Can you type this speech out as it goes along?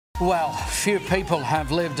Well, few people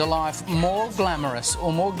have lived a life more glamorous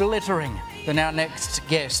or more glittering than our next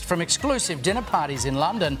guest. From exclusive dinner parties in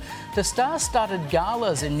London to star-studded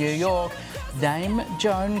galas in New York, Dame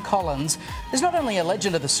Joan Collins is not only a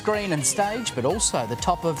legend of the screen and stage, but also the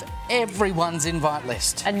top of everyone's invite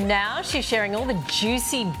list. And now she's sharing all the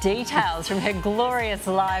juicy details from her glorious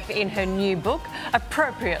life in her new book,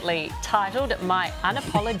 appropriately titled My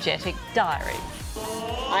Unapologetic Diaries.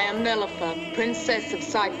 I am Nellifer, Princess of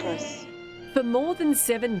Cyprus. For more than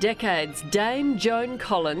 7 decades, Dame Joan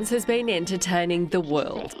Collins has been entertaining the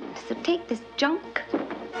world. So take this junk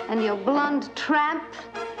and your blonde tramp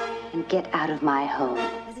and get out of my home.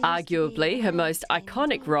 Arguably her most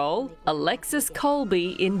iconic role, Alexis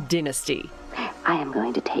Colby in Dynasty. I am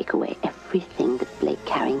going to take away everything that Blake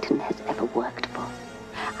Carrington has ever worked for.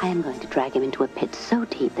 I am going to drag him into a pit so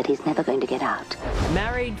deep that he's never going to get out.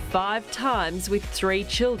 Married 5 times with 3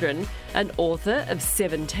 children, an author of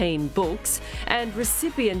 17 books, and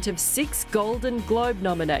recipient of 6 Golden Globe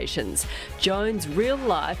nominations, Joan's real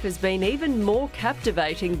life has been even more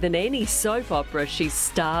captivating than any soap opera she's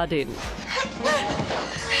starred in.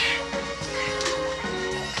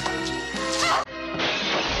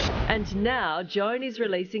 And now Joan is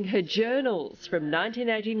releasing her journals from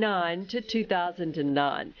 1989 to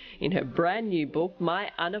 2009 in her brand new book, My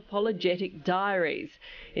Unapologetic Diaries.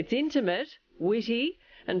 It's intimate, witty,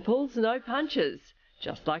 and pulls no punches,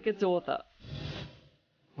 just like its author.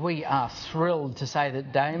 We are thrilled to say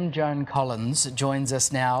that Dame Joan Collins joins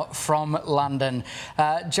us now from London.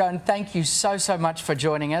 Joan, thank you so much for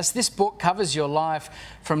joining us. This book covers your life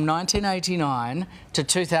from 1989 to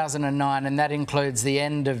 2009, and that includes the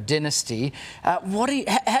end of Dynasty. How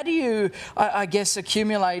do you, I guess,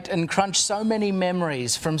 accumulate and crunch so many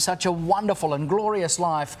memories from such a wonderful and glorious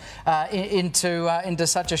life into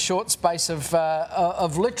such a short space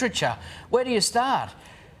of literature? Where do you start?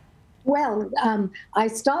 Well, I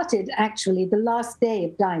started actually the last day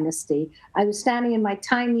of Dynasty. I was standing in my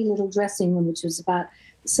tiny little dressing room, which was about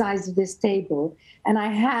the size of this table, and I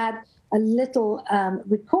had a little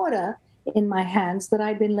recorder in my hands that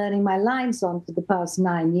I'd been learning my lines on for the past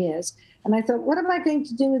 9 years. And I thought, what am I going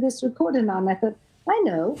to do with this recorder now? And I thought, I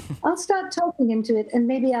know, I'll start talking into it and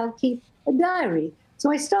maybe I'll keep a diary.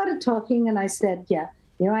 So I started talking and I said, yeah,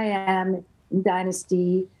 here I am in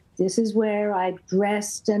Dynasty. This is where I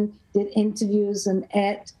dressed and did interviews and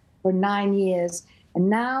ate for 9 years. And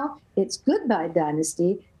now it's goodbye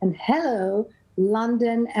Dynasty and hello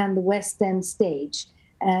London and the West End stage,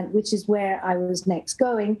 and which is where I was next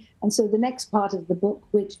going. And so the next part of the book,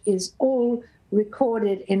 which is all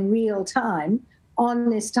recorded in real time on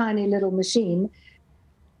this tiny little machine,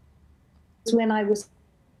 is when I was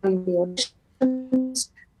doing the auditions,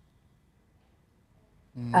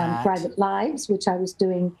 Private Lives, which I was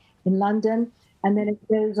doing in London, and then it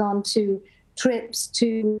goes on to trips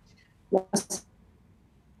to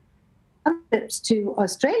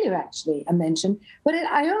Australia, actually, I mentioned. But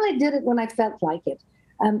I only did it when I felt like it.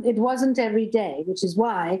 It wasn't every day, which is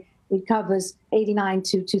why it covers 89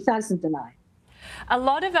 to 2009. A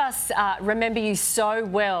lot of us remember you so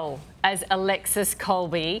well as Alexis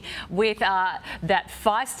Colby with that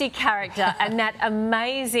feisty character and that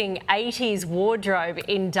amazing 80s wardrobe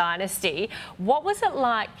in Dynasty. What was it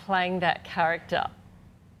like playing that character?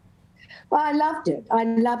 Well, I loved it. I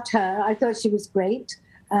loved her. I thought she was great.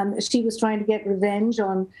 She was trying to get revenge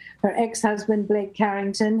on her ex-husband, Blake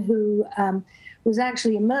Carrington, who was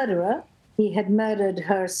actually a murderer. He had murdered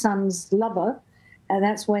her son's lover. And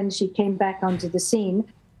that's when she came back onto the scene.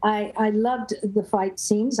 I loved the fight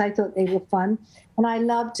scenes. I thought they were fun. And I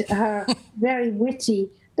loved her very witty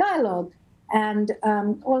dialogue. And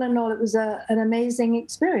all in all, it was an amazing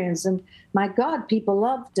experience. And my God, people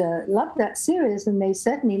loved that series, and they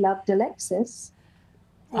certainly loved Alexis.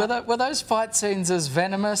 Were those fight scenes as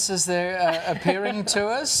venomous as they're appearing to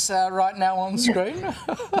us right now on screen?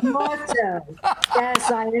 More so. Yes,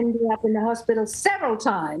 I ended up in the hospital several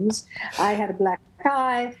times. I had a black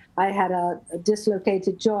eye. I had a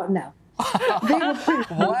dislocated jaw. No.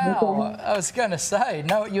 Wow, I was going to say,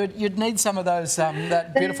 no, you'd need some of those,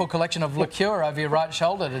 that beautiful collection of liqueur over your right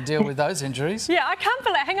shoulder to deal with those injuries. Yeah, I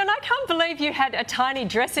can't believe you had a tiny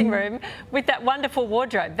dressing room with that wonderful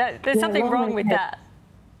wardrobe. There's something wrong with that.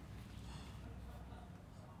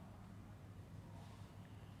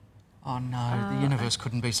 Oh no, the universe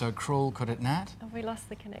couldn't be so cruel, could it, Nat? Have we lost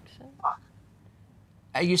the connection?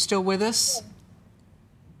 Are you still with us?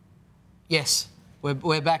 Yes,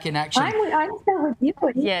 we're back in action. I'm still with you.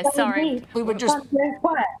 Yeah, sorry. We were just...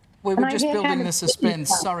 We were just building the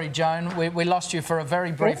suspense. Sorry, Joan, we lost you for a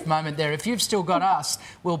very brief moment there. If you've still got us,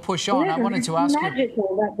 we'll push on. I wanted to ask you... It's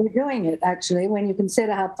magical that we're doing it, actually, when you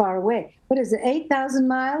consider how far away. What is it, 8,000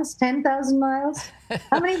 miles, 10,000 miles?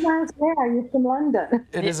 How many miles away are you from London?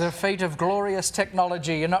 It is a feat of glorious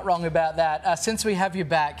technology. You're not wrong about that. Since we have you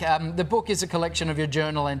back, the book is a collection of your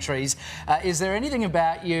journal entries. Is there anything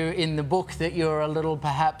about you in the book that you're a little,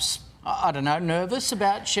 perhaps, I don't know, nervous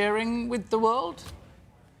about sharing with the world?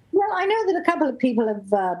 Well, I know that a couple of people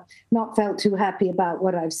have not felt too happy about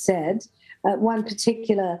what I've said. One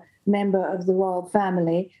particular member of the royal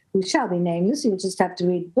family, who shall be nameless, you'll just have to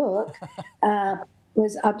read the book,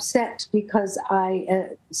 was upset because I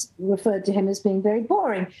referred to him as being very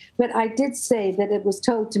boring. But I did say that it was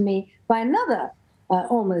told to me by another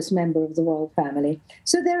almost member of the royal family.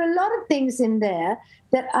 So there are a lot of things in there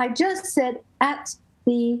that I just said at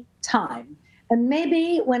the time. And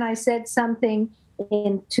maybe when I said something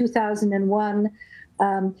in 2001,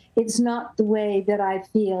 it's not the way that I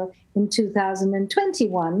feel in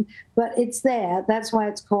 2021, but it's there. That's why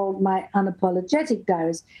it's called my Unapologetic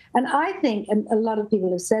Diaries. And I think, and a lot of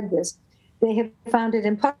people have said this, they have found it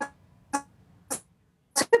impossible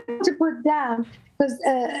to put down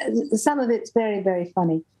because some of it's very, very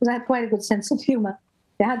funny. Because I have quite a good sense of humour.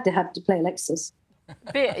 They had to play Alexis.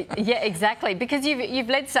 Yeah, exactly. Because you've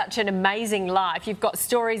led such an amazing life. You've got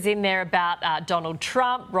stories in there about Donald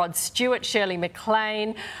Trump, Rod Stewart, Shirley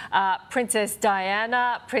MacLaine, Princess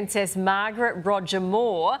Diana, Princess Margaret, Roger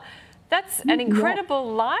Moore. That's an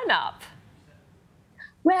incredible lineup.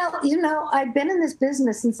 Well, you know, I've been in this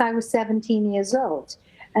business since I was 17 years old.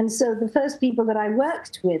 And so the first people that I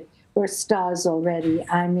worked with were stars already.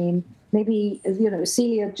 I mean, maybe, you know,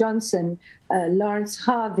 Celia Johnson, Lawrence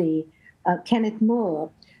Harvey, Kenneth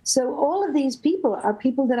Moore. So all of these people are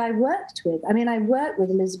people that I worked with. I mean, I worked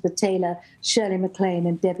with Elizabeth Taylor, Shirley MacLaine,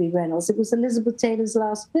 and Debbie Reynolds. It was Elizabeth Taylor's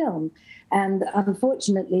last film. And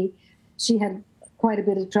unfortunately, she had quite a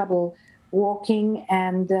bit of trouble walking.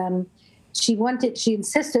 And she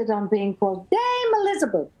insisted on being called Dame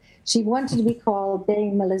Elizabeth. She wanted to be called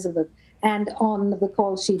Dame Elizabeth, and on the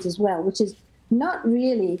call sheet as well, which is not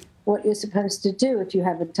really what you're supposed to do if you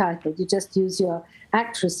have a title. You just use your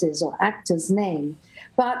actress's or actor's name.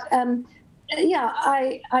 But yeah,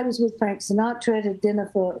 I was with Frank Sinatra at a dinner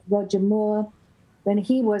for Roger Moore when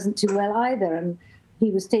he wasn't too well either. And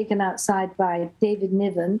he was taken outside by David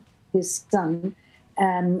Niven, his son,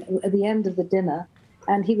 at the end of the dinner.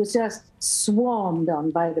 And he was just swarmed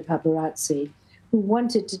on by the paparazzi who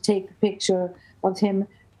wanted to take a picture of him,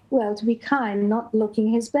 well, to be kind, not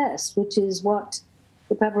looking his best, which is what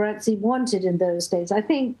the paparazzi wanted in those days. I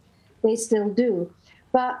think they still do.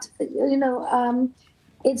 But, you know,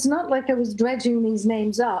 it's not like I was dredging these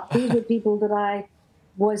names up. These were people that I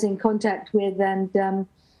was in contact with and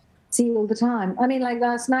see all the time. I mean, like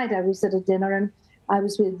last night I was at a dinner and I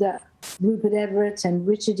was with Rupert Everett and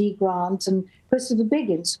Richard E. Grant and Christopher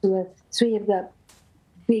Biggins, who are three of the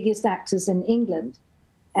biggest actors in England.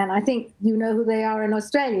 And I think you know who they are in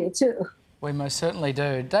Australia too. We most certainly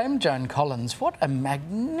do. Dame Joan Collins, what a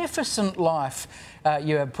magnificent life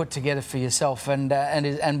you have put together for yourself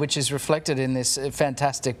and which is reflected in this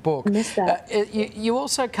fantastic book. I missed that. You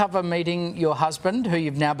also cover meeting your husband, who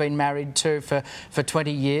you've now been married to for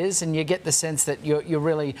 20 years, and you get the sense that you're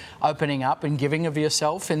really opening up and giving of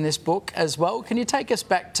yourself in this book as well. Can you take us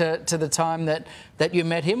back to the time that you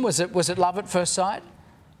met him? Was it love at first sight?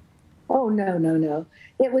 Oh, no, no, no.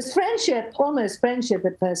 It was friendship, almost friendship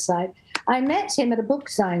at first sight. I met him at a book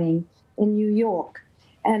signing in New York,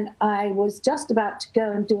 and I was just about to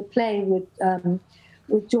go and do a play with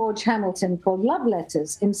George Hamilton called Love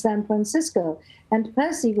Letters in San Francisco. And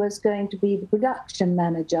Percy was going to be the production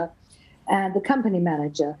manager and the company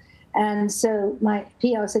manager. And so my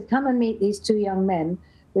PR said, come and meet these two young men.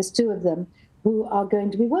 There's two of them who are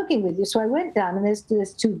going to be working with you. So I went down, and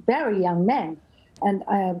there's two very young men. And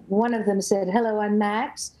one of them said, hello, I'm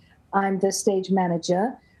Max. I'm the stage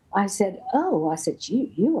manager. I said,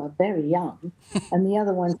 you are very young. And the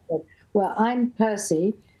other one said, well, I'm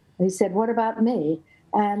Percy. And he said, what about me?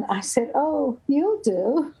 And I said, oh, you'll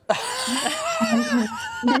do.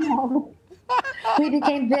 You know, we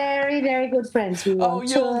became very, very good friends. We were on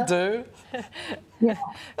you'll tour. do. Yeah.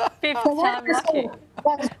 Fifth So time lucky.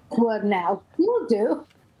 that's the word now. You'll do.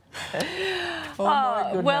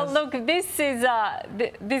 Oh, well, look, this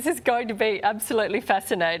is going to be absolutely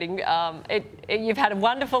fascinating. You've had a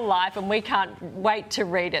wonderful life, and we can't wait to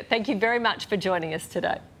read it. Thank you very much for joining us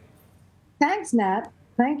today. Thanks, Nat.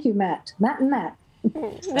 Thank you, Matt. Matt and Matt.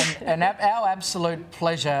 and our absolute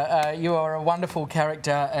pleasure. You are a wonderful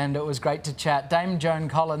character, and it was great to chat. Dame Joan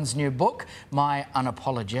Collins' new book, My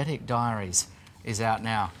Unapologetic Diaries, is out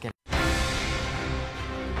now.